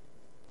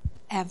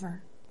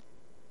 ever,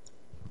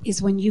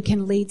 is when you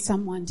can lead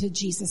someone to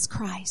Jesus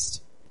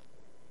Christ,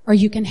 or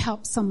you can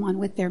help someone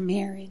with their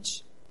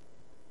marriage.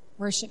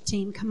 Worship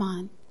team, come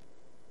on.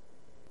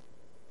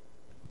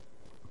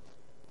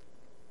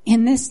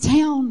 In this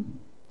town,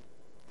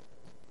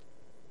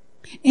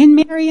 in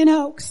Marion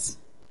Oaks,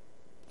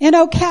 in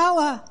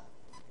Ocala,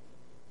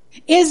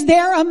 is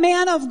there a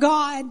man of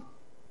God?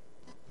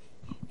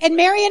 In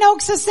Marion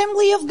Oaks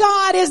Assembly of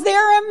God, is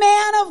there a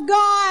man of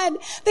God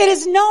that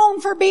is known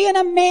for being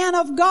a man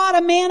of God,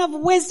 a man of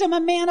wisdom, a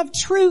man of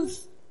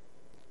truth?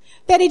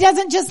 That he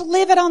doesn't just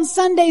live it on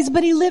Sundays,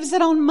 but he lives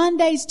it on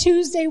Mondays,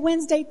 Tuesday,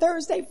 Wednesday,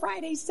 Thursday,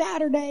 Friday,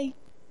 Saturday.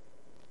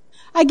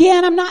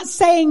 Again, I'm not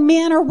saying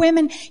men or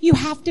women, you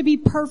have to be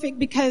perfect,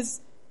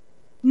 because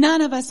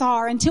none of us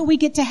are. Until we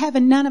get to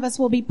heaven, none of us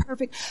will be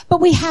perfect.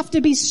 But we have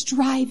to be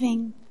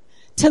striving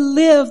to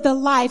live the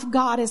life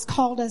God has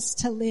called us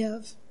to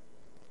live.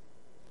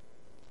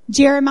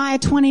 Jeremiah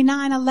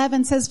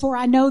 29:11 says, for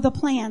I know the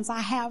plans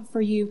I have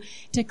for you,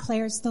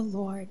 declares the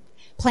Lord.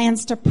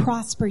 Plans to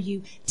prosper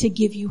you, to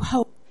give you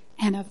hope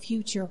and a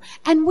future.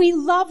 And we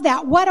love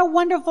that. What a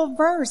wonderful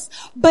verse.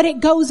 But it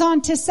goes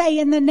on to say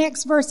in the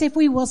next verse, if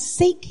we will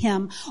seek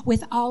him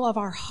with all of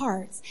our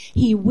hearts,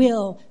 he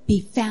will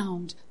be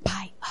found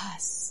by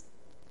us.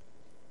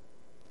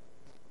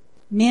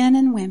 Men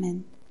and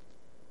women,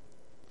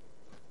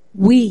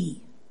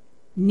 we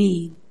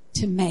need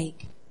to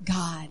make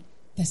God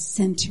the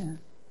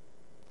center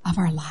of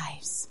our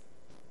lives.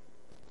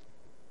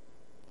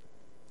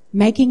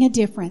 Making a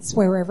difference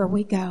wherever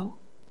we go.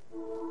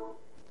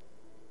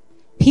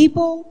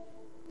 People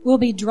will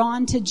be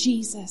drawn to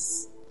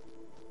Jesus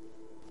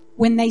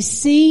when they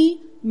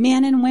see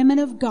men and women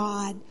of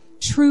God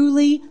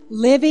truly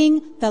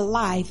living the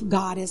life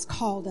God has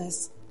called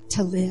us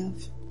to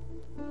live.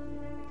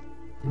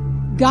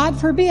 God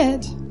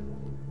forbid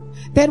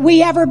that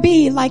we ever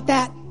be like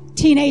that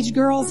teenage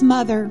girl's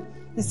mother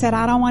that said,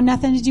 I don't want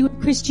nothing to do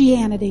with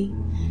Christianity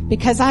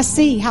because I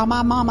see how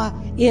my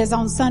mama is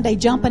on Sunday,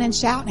 jumping and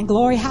shouting and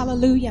glory,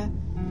 hallelujah.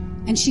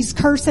 And she's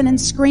cursing and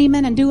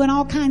screaming and doing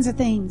all kinds of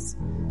things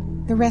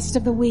the rest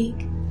of the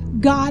week.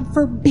 God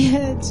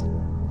forbid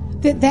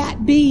that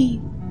that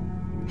be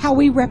how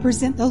we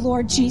represent the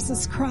Lord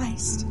Jesus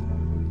Christ.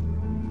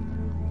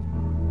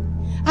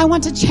 I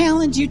want to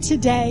challenge you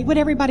today. Would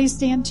everybody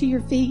stand to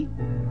your feet?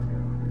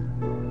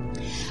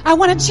 I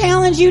want to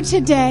challenge you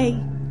today.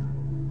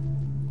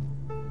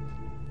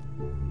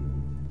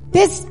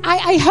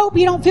 I hope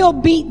you don't feel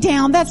beat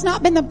down. That's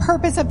not been the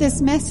purpose of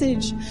this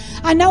message.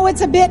 I know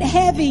it's a bit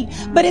heavy,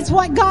 but it's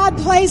what God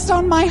placed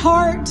on my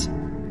heart.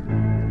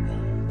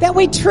 That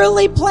we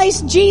truly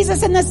place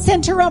Jesus in the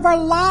center of our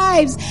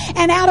lives.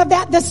 And out of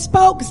that, the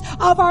spokes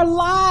of our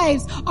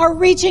lives are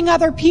reaching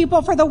other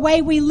people for the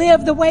way we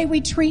live, the way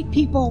we treat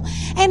people.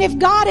 And if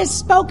God has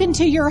spoken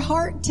to your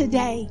heart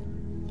today,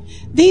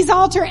 these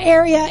altar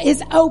area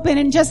is open.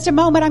 In just a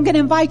moment, I'm going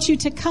to invite you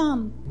to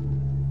come.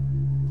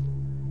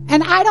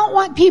 And I don't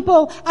want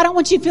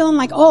you feeling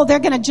like, oh, they're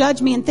going to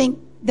judge me and think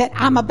that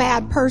I'm a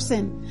bad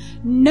person.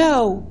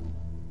 No.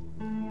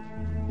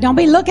 Don't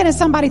be looking at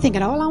somebody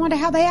thinking, oh, I wonder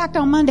how they act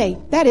on Monday.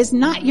 That is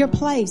not your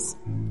place.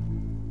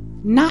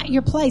 Not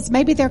your place.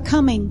 Maybe they're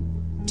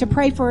coming to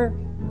pray for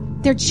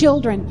their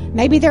children.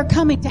 Maybe they're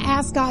coming to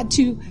ask God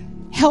to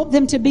help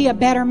them to be a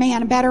better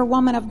man, a better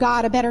woman of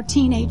God, a better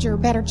teenager, a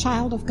better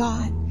child of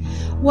God.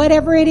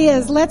 Whatever it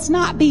is, let's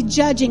not be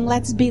judging.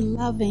 Let's be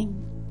loving.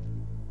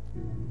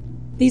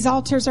 These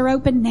altars are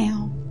open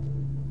now.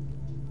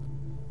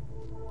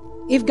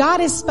 If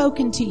God has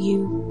spoken to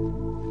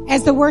you,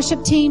 as the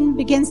worship team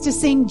begins to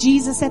sing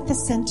Jesus at the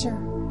Center,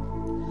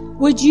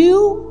 would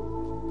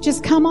you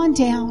just come on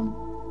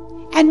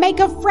down and make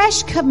a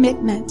fresh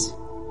commitment?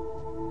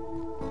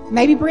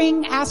 Maybe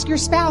ask your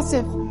spouse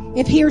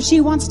if he or she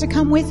wants to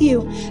come with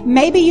you.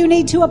 Maybe you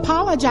need to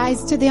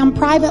apologize to them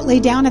privately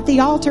down at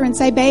the altar and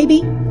say,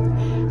 baby,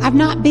 I've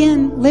not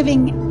been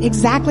living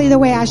exactly the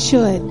way I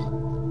should.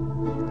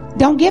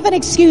 Don't give an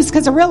excuse,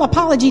 because a real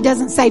apology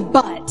doesn't say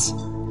but.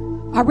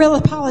 A real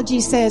apology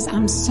says,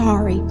 I'm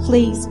sorry.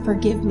 Please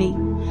forgive me.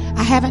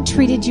 I haven't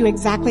treated you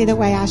exactly the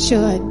way I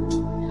should.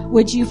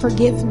 Would you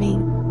forgive me?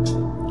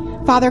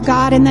 Father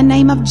God, in the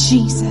name of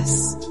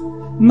Jesus,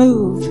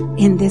 move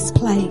in this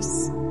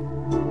place.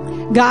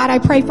 God, I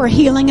pray for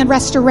healing and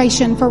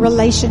restoration for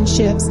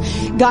relationships.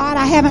 God,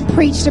 I haven't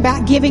preached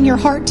about giving your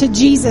heart to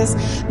Jesus,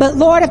 but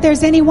Lord, if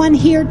there's anyone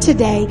here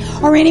today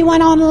or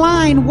anyone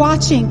online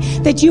watching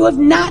that you have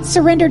not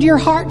surrendered your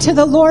heart to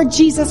the Lord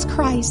Jesus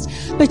Christ,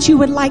 but you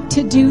would like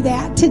to do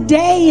that,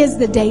 today is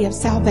the day of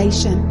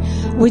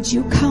salvation. Would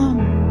you come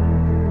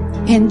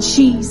in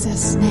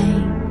Jesus'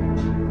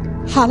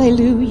 name?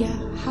 Hallelujah.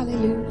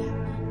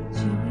 Hallelujah.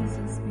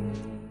 Jesus'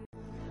 name.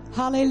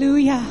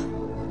 Hallelujah.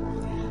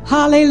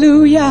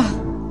 Hallelujah.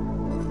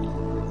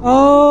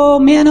 Oh,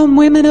 men and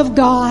women of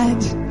God,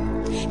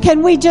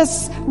 can we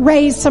just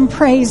raise some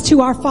praise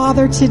to our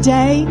Father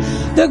today?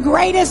 The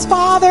greatest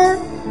Father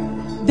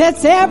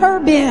that's ever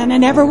been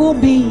and ever will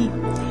be.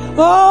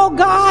 Oh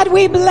God,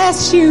 we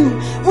bless you.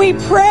 We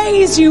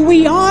praise you.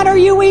 We honor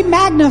you. We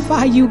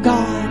magnify you,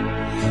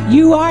 God.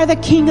 You are the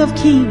King of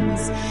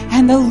Kings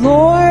and the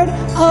Lord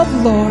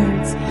of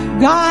Lords.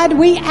 God,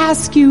 we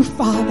ask you,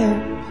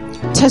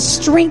 Father, to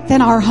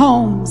strengthen our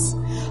homes.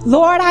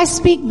 Lord, I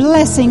speak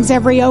blessings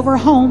over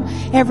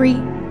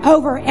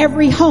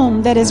every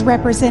home that is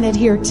represented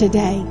here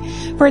today.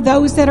 For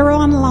those that are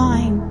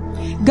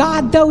online,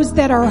 God, those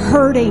that are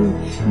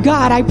hurting,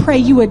 God, I pray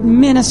you would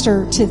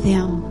minister to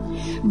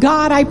them.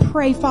 God, I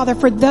pray, Father,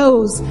 for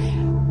those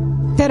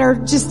that are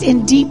just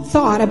in deep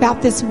thought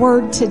about this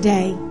word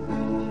today.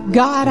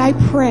 God, I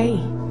pray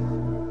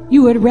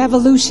you would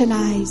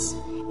revolutionize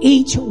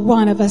each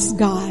one of us,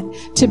 God,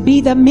 to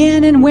be the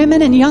men and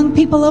women and young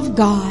people of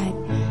God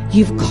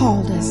you've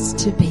called us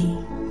to be.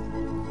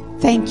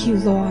 Thank you,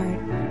 Lord.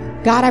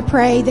 God, I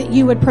pray that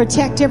you would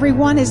protect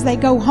everyone as they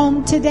go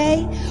home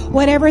today.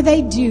 Whatever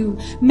they do,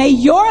 may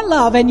your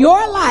love and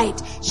your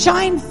light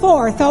shine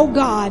forth, oh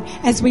God,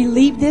 as we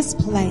leave this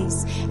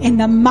place. In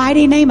the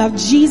mighty name of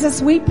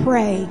Jesus we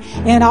pray.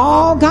 And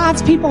all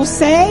God's people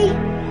say,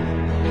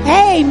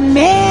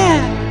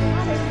 amen.